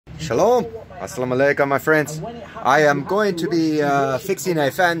Shalom, assalamu alaikum, my friends. I am going to be fixing a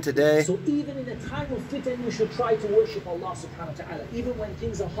fan today. So even in a time of fitna, you should try to worship Allah subhanahu wa ta'ala. Even when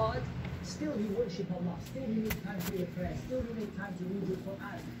things are hard, still you worship Allah. Still you make time for your prayer. Still you make time to read your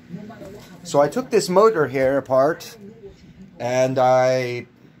Quran. No matter what happens. So I took this motor here apart and I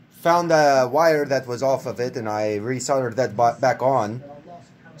found a wire that was off of it and I resoldered that back on.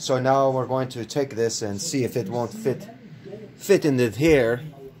 So now we're going to take this and see if it won't fit in it here.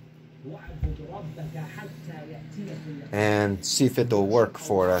 And see if it'll work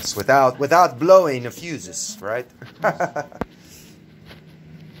for us without blowing the fuses, right? From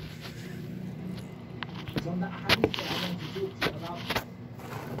that hadith that I want to talk to you about,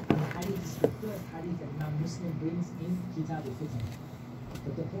 the hadith is the first hadith that Imam Muslim brings in Kitab al-Fitn.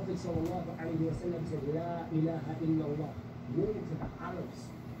 But the Prophet sallallahu alayhi wa sallam said, La ilaha illallah. Woe to the Arabs.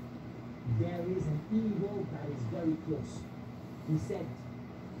 There is an evil that is very close. He said,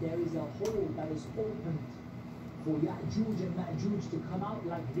 there is a hole that is opened for Ya'juj and Ma'juj to come out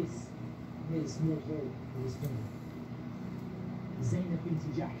like this. There's a small hole in his finger. Zainab bint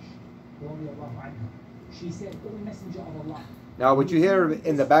Jahsh, radiyallahu anha, she said, O Messenger of Allah. Now what you hear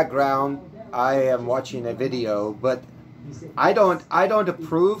in the background, I am watching a video, but I don't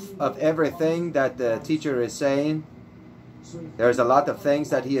approve of everything that the teacher is saying. There's a lot of things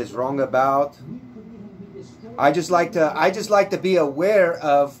that he is wrong about. I just like to be aware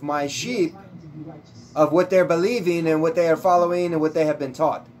of my sheep, of what they're believing and what they are following and what they have been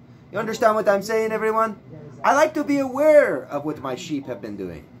taught. You understand what I'm saying, everyone? I like to be aware of what my sheep have been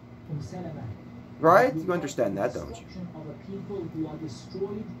doing. Right? You understand that, don't you?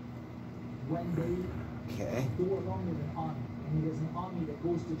 Okay. Go along with an army, and there's an army that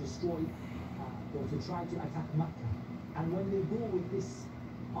goes to destroy or to try to attack Makkah. And when they go with this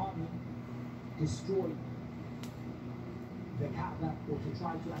army, destroy the Kaaba or to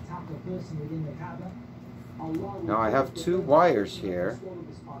try to attack a person within the Kaaba, Allah will. Now I have two wires here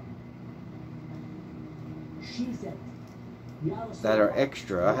that are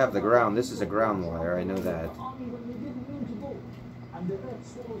extra. I have the ground. This is a ground wire. I know that.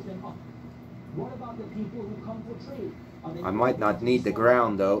 What about the people who come for trade? I might not need the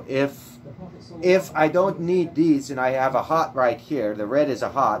ground though. If I don't need these and I have a hot right here, the red is a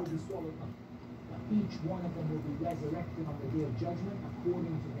hot.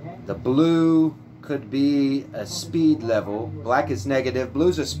 The blue could be a speed level. Black is negative.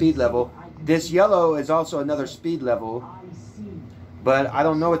 Blue's a speed level. This yellow is also another speed level. But I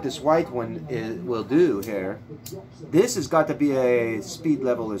don't know what this white one will do here. This has got to be a speed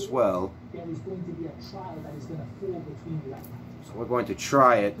level as well. So we're going to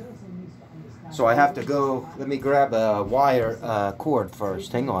try it. So I have to go, let me grab a wire cord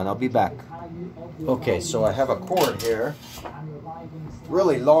first. Hang on, I'll be back. Okay, so I have a cord here.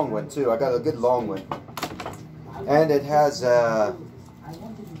 Really long one too. I got a good long one. And it has a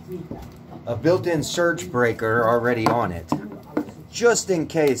built-in surge breaker already on it. Just in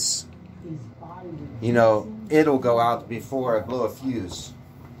case, you know, it'll go out before I blow a fuse.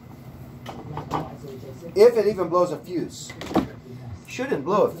 If it even blows a fuse. Shouldn't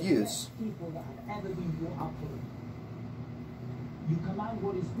blow a fuse. You command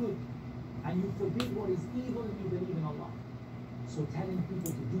what is good and you forbid what is evil and you believe in Allah. So telling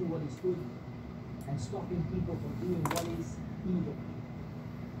people to do what is good and stopping people from doing what is evil.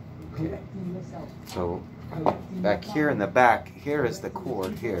 Correcting yourself. So back here in the back, here is the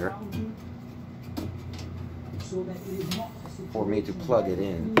cord here for me to plug it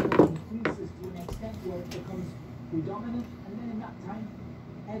in.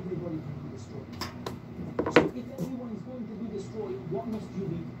 Everybody can be destroyed. So if everyone is going to be destroyed, what must you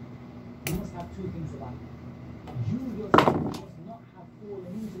be? You must have two things about it. You yourself must not have fallen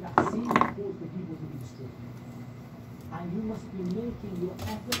into that sin that caused the people to be destroyed. And you must be making your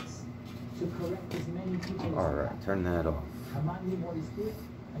efforts to correct as many people as Alright, turn that off. Commanding what is good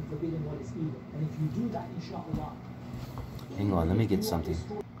and forbidding what is evil. And if you do that, inshallah. Hang on, let me get something.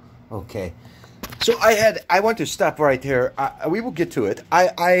 Okay. So I want to stop right here. We will get to it.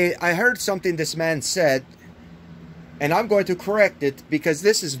 I heard something this man said, and I'm going to correct it because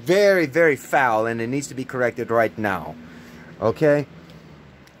this is very, very foul and it needs to be corrected right now. Okay?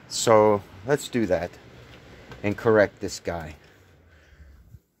 So let's do that and correct this guy.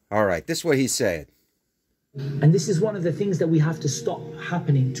 All right, this is what he said. And this is one of the things that we have to stop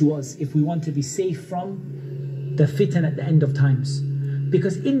happening to us if we want to be safe from the fitan at the end of times.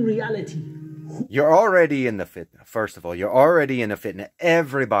 Because in reality, you're already in the fitna. First of all, you're already in a fitna.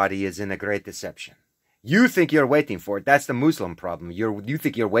 Everybody is in a great deception. You think you're waiting for it. That's the Muslim problem. You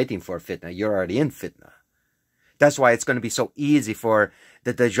think you're waiting for fitna. You're already in fitna. That's why it's going to be so easy for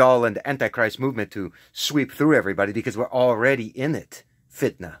the Dajjal and the Antichrist movement to sweep through everybody, because we're already in it.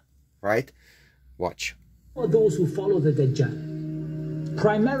 Fitna, right? Watch. Those who follow the Dajjal,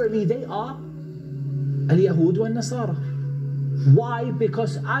 primarily they are Al-Yahud wa Nasara. Why?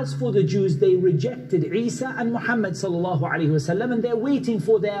 Because as for the Jews, they rejected Isa and Muhammad sallallahu alaihi wasallam, and they're waiting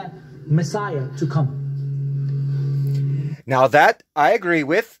for their Messiah to come. Now that I agree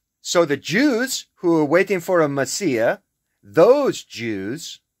with. So the Jews who are waiting for a Messiah, those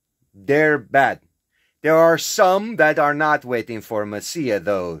Jews, they're bad. There are some that are not waiting for a Messiah,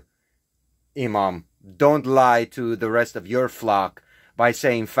 though, Imam. Don't lie to the rest of your flock by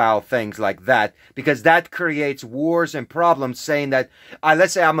saying foul things like that, because that creates wars and problems, saying that,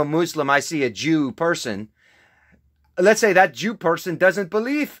 let's say I'm a Muslim, I see a Jew person. Let's say that Jew person doesn't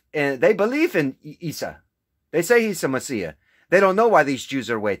believe in, they believe in Isa. They say he's a Messiah. They don't know why these Jews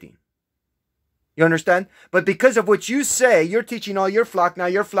are waiting. You understand? But because of what you say, you're teaching all your flock. Now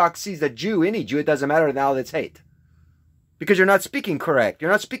your flock sees a Jew, any Jew, it doesn't matter now, that's hate. Because you're not speaking correct.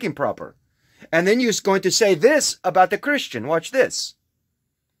 You're not speaking proper. And then you're going to say this about the Christian. Watch this.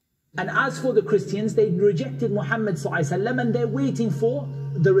 And as for the Christians, they rejected Muhammad ﷺ, and they're waiting for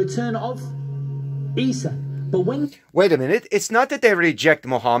the return of Isa. But when... Wait a minute. It's not that they reject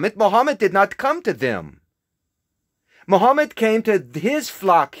Muhammad. Muhammad did not come to them. Muhammad came to his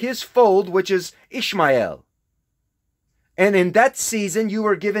flock, his fold, which is Ishmael. And in that season, you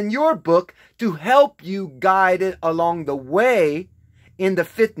were given your book to help you guide it along the way in the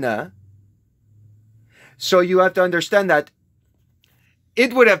fitna. So you have to understand that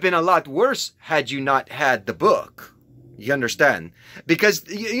it would have been a lot worse had you not had the book. You understand? Because,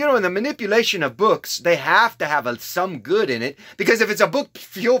 you know, in the manipulation of books, they have to have some good in it. Because if it's a book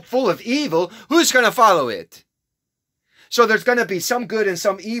full of evil, who's going to follow it? So there's going to be some good and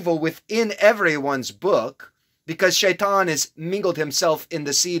some evil within everyone's book, because Shaitan has mingled himself in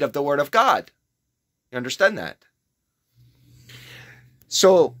the seed of the Word of God. You understand that?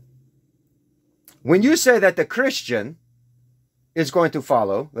 So, when you say that the Christian is going to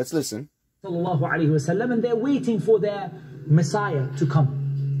follow, let's listen. Sallallahu alaihi wasallam, and they're waiting for their Messiah to come.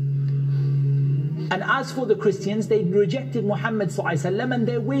 And as for the Christians, they rejected Muhammad sallallahu alaihi wasallam, and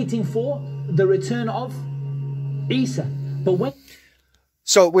they're waiting for the return of Isa. But when...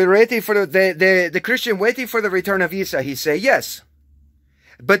 So we're waiting for the Christian waiting for the return of Isa. He say yes.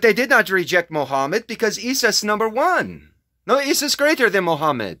 But they did not reject Muhammad because Isa's number one. No, Isa's greater than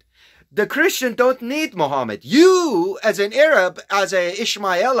Muhammad. The Christian don't need Muhammad. You, as an Arab, as an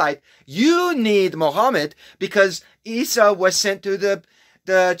Ishmaelite, you need Muhammad because Isa was sent to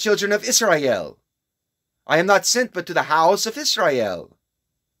the children of Israel. I am not sent but to the house of Israel.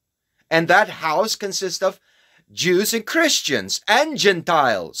 And that house consists of Jews and Christians and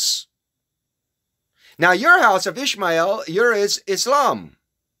Gentiles. Now your house of Ishmael, yours is Islam.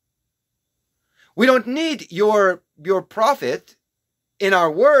 We don't need your prophet in our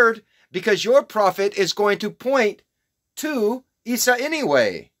word because your prophet is going to point to Isa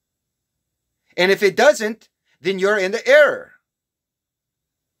anyway. And if it doesn't, then you're in the error.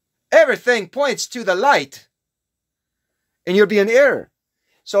 Everything points to the light. And you'll be in error.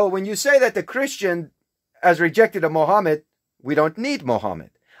 So when you say that the Christian has rejected a Muhammad, we don't need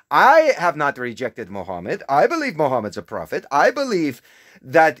Muhammad. I have not rejected Muhammad. I believe Muhammad's a prophet. I believe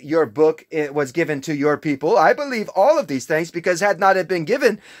that your book was given to your people. I believe all of these things because had not it been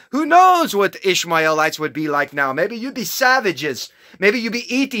given, who knows what Ishmaelites would be like now. Maybe you'd be savages. Maybe you'd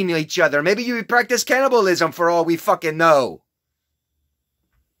be eating each other. Maybe you'd practice cannibalism for all we fucking know.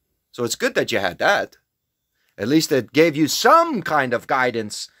 So it's good that you had that. At least it gave you some kind of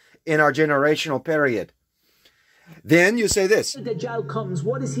guidance in our generational period. Then you say this. When the Dajjal comes,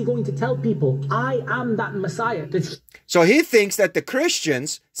 what is he going to tell people? I am that Messiah. So he thinks that the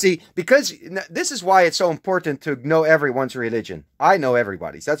Christians, see, because this is why it's so important to know everyone's religion. I know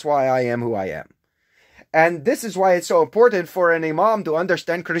everybody's. That's why I am who I am. And this is why it's so important for an imam to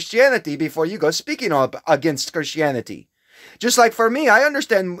understand Christianity before you go speaking against Christianity. Just like for me, I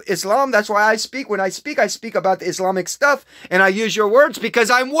understand Islam. That's why I speak. When I speak about Islamic stuff. And I use your words because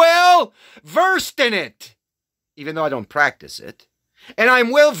I'm well versed in it. Even though I don't practice it. And I'm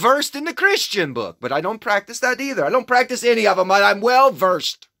well versed in the Christian book. But I don't practice that either. I don't practice any of them. But I'm well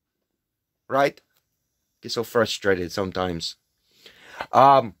versed. Right? Get so frustrated sometimes.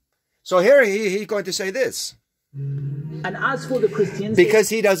 So here he's going to say this. And as for the Christians, because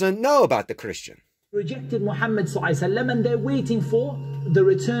he doesn't know about the Christian. Rejected Muhammad ﷺ, and they're waiting for the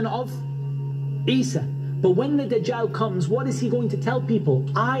return of Isa. But when the Dajjal comes, what is he going to tell people?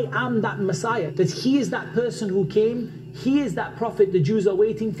 I am that Messiah, that he is that person who came, he is that prophet the Jews are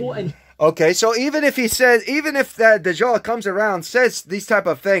waiting for. And Okay, so even if he says, even if the Dajjal comes around, says these type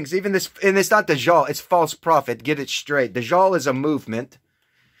of things, even this, and it's not Dajjal, it's false prophet, get it straight. Dajjal is a movement.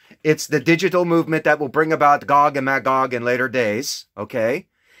 It's the digital movement that will bring about Gog and Magog in later days, okay?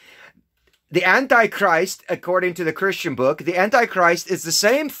 The Antichrist, according to the Christian book, the Antichrist is the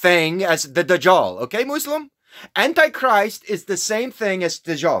same thing as the Dajjal, okay, Muslim? Antichrist is the same thing as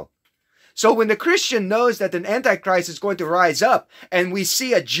Dajjal. So when the Christian knows that an Antichrist is going to rise up and we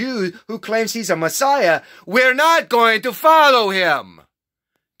see a Jew who claims he's a Messiah, we're not going to follow him.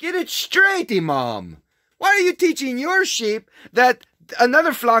 Get it straight, Imam. Why are you teaching your sheep that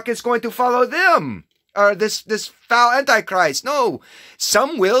another flock is going to follow them? Or this foul Antichrist? No.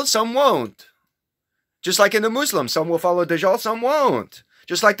 Some will, some won't. Just like in the Muslims, some will follow Dajjal, some won't.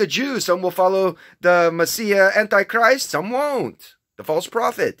 Just like the Jews, some will follow the Messiah Antichrist, some won't. The false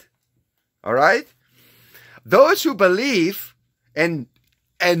prophet. All right? Those who believe and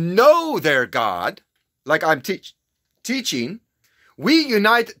know their God, like I'm teaching, we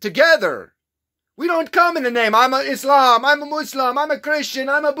unite together. We don't come in the name, I'm a Islam, I'm a Muslim, I'm a Christian,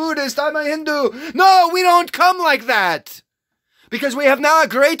 I'm a Buddhist, I'm a Hindu. No, we don't come like that. Because we have now a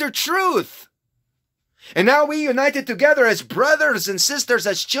greater truth. And now we united together as brothers and sisters,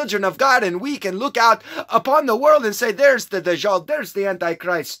 as children of God, and we can look out upon the world and say, there's the Dajjal, there's the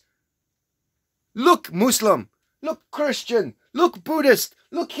Antichrist. Look, Muslim. Look, Christian. Look, Buddhist.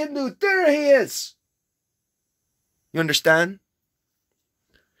 Look, Hindu. There he is. You understand?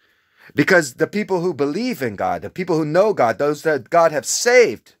 Because the people who believe in God, the people who know God, those that God have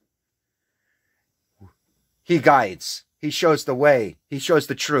saved, he guides. He shows the way. He shows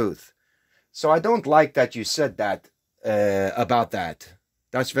the truth. So I don't like that you said that about that.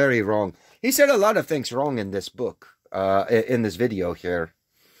 That's very wrong. He said a lot of things wrong in this book, in this video here.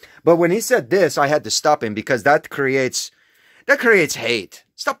 But when he said this, I had to stop him because that creates hate.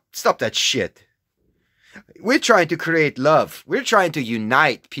 Stop that shit. We're trying to create love. We're trying to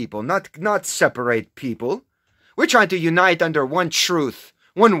unite people, not separate people. We're trying to unite under one truth,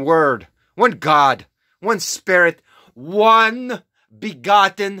 one word, one God, one spirit, one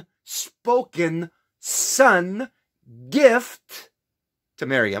begotten, spoken son, gift to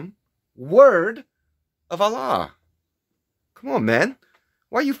Maryam, word of Allah. Come on, man.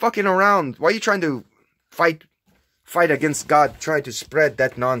 Why are you fucking around? Why are you trying to fight against God, trying to spread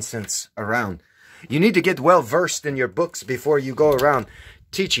that nonsense around? You need to get well versed in your books before you go around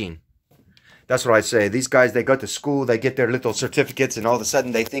teaching. That's what I say. These guys, they go to school, they get their little certificates, and all of a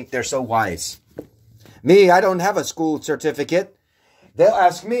sudden they think they're so wise. Me, I don't have a school certificate. They'll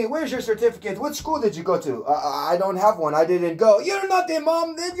ask me, where's your certificate? What school did you go to? I don't have one. I didn't go. You're not the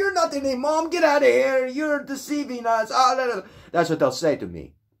Imam. You're not the Imam. Get out of here. You're deceiving us. That's what they'll say to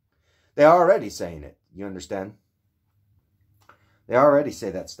me. They're already saying it. You understand? They already say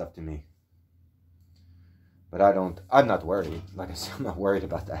that stuff to me. But I'm not worried. Like I said, I'm not worried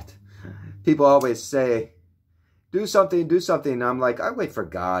about that. People always say, do something, do something. And I'm like, I wait for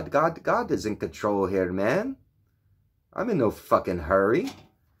God. God is in control here, man. I'm in no fucking hurry.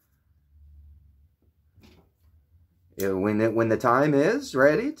 When the time is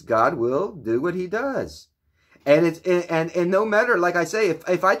ready, God will do what he does. And no matter, like I say,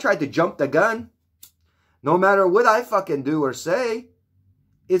 if I tried to jump the gun, no matter what I fucking do or say,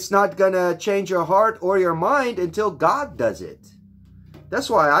 it's not gonna change your heart or your mind until God does it. That's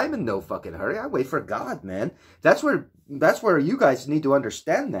why I'm in no fucking hurry. I wait for God, man. That's where you guys need to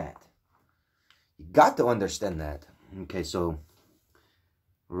understand that. You got to understand that. Okay, so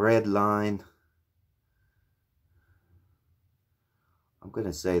red line. I'm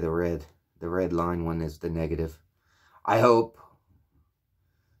gonna say the red line one is the negative. I hope.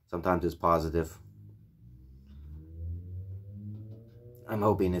 Sometimes it's positive. I'm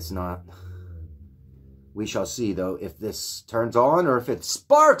hoping it's not. We shall see, though, if this turns on or if it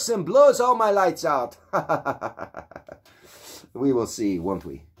sparks and blows all my lights out. We will see, won't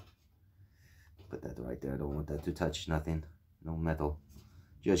we? Put that right there. I don't want that to touch nothing. No metal.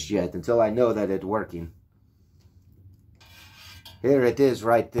 Just yet, until I know that it's working. Here it is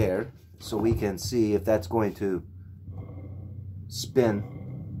right there. So we can see if that's going to spin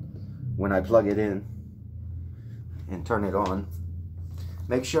when I plug it in and turn it on.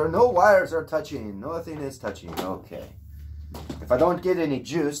 Make sure no wires are touching. Nothing is touching. Okay. If I don't get any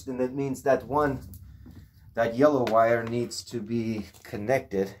juice, then that means that that yellow wire needs to be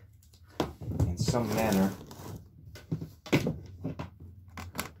connected in some manner.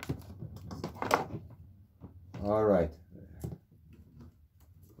 All right.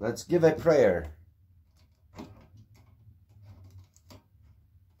 Let's give a prayer.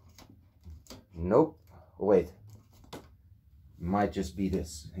 Nope. Oh, wait. Might just be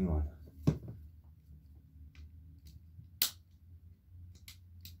this. Hang on.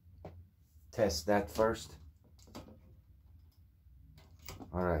 test that first.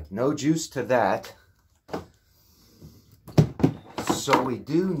 All right, no juice to that. So we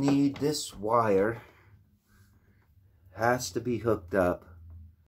do need this wire. Has to be hooked up.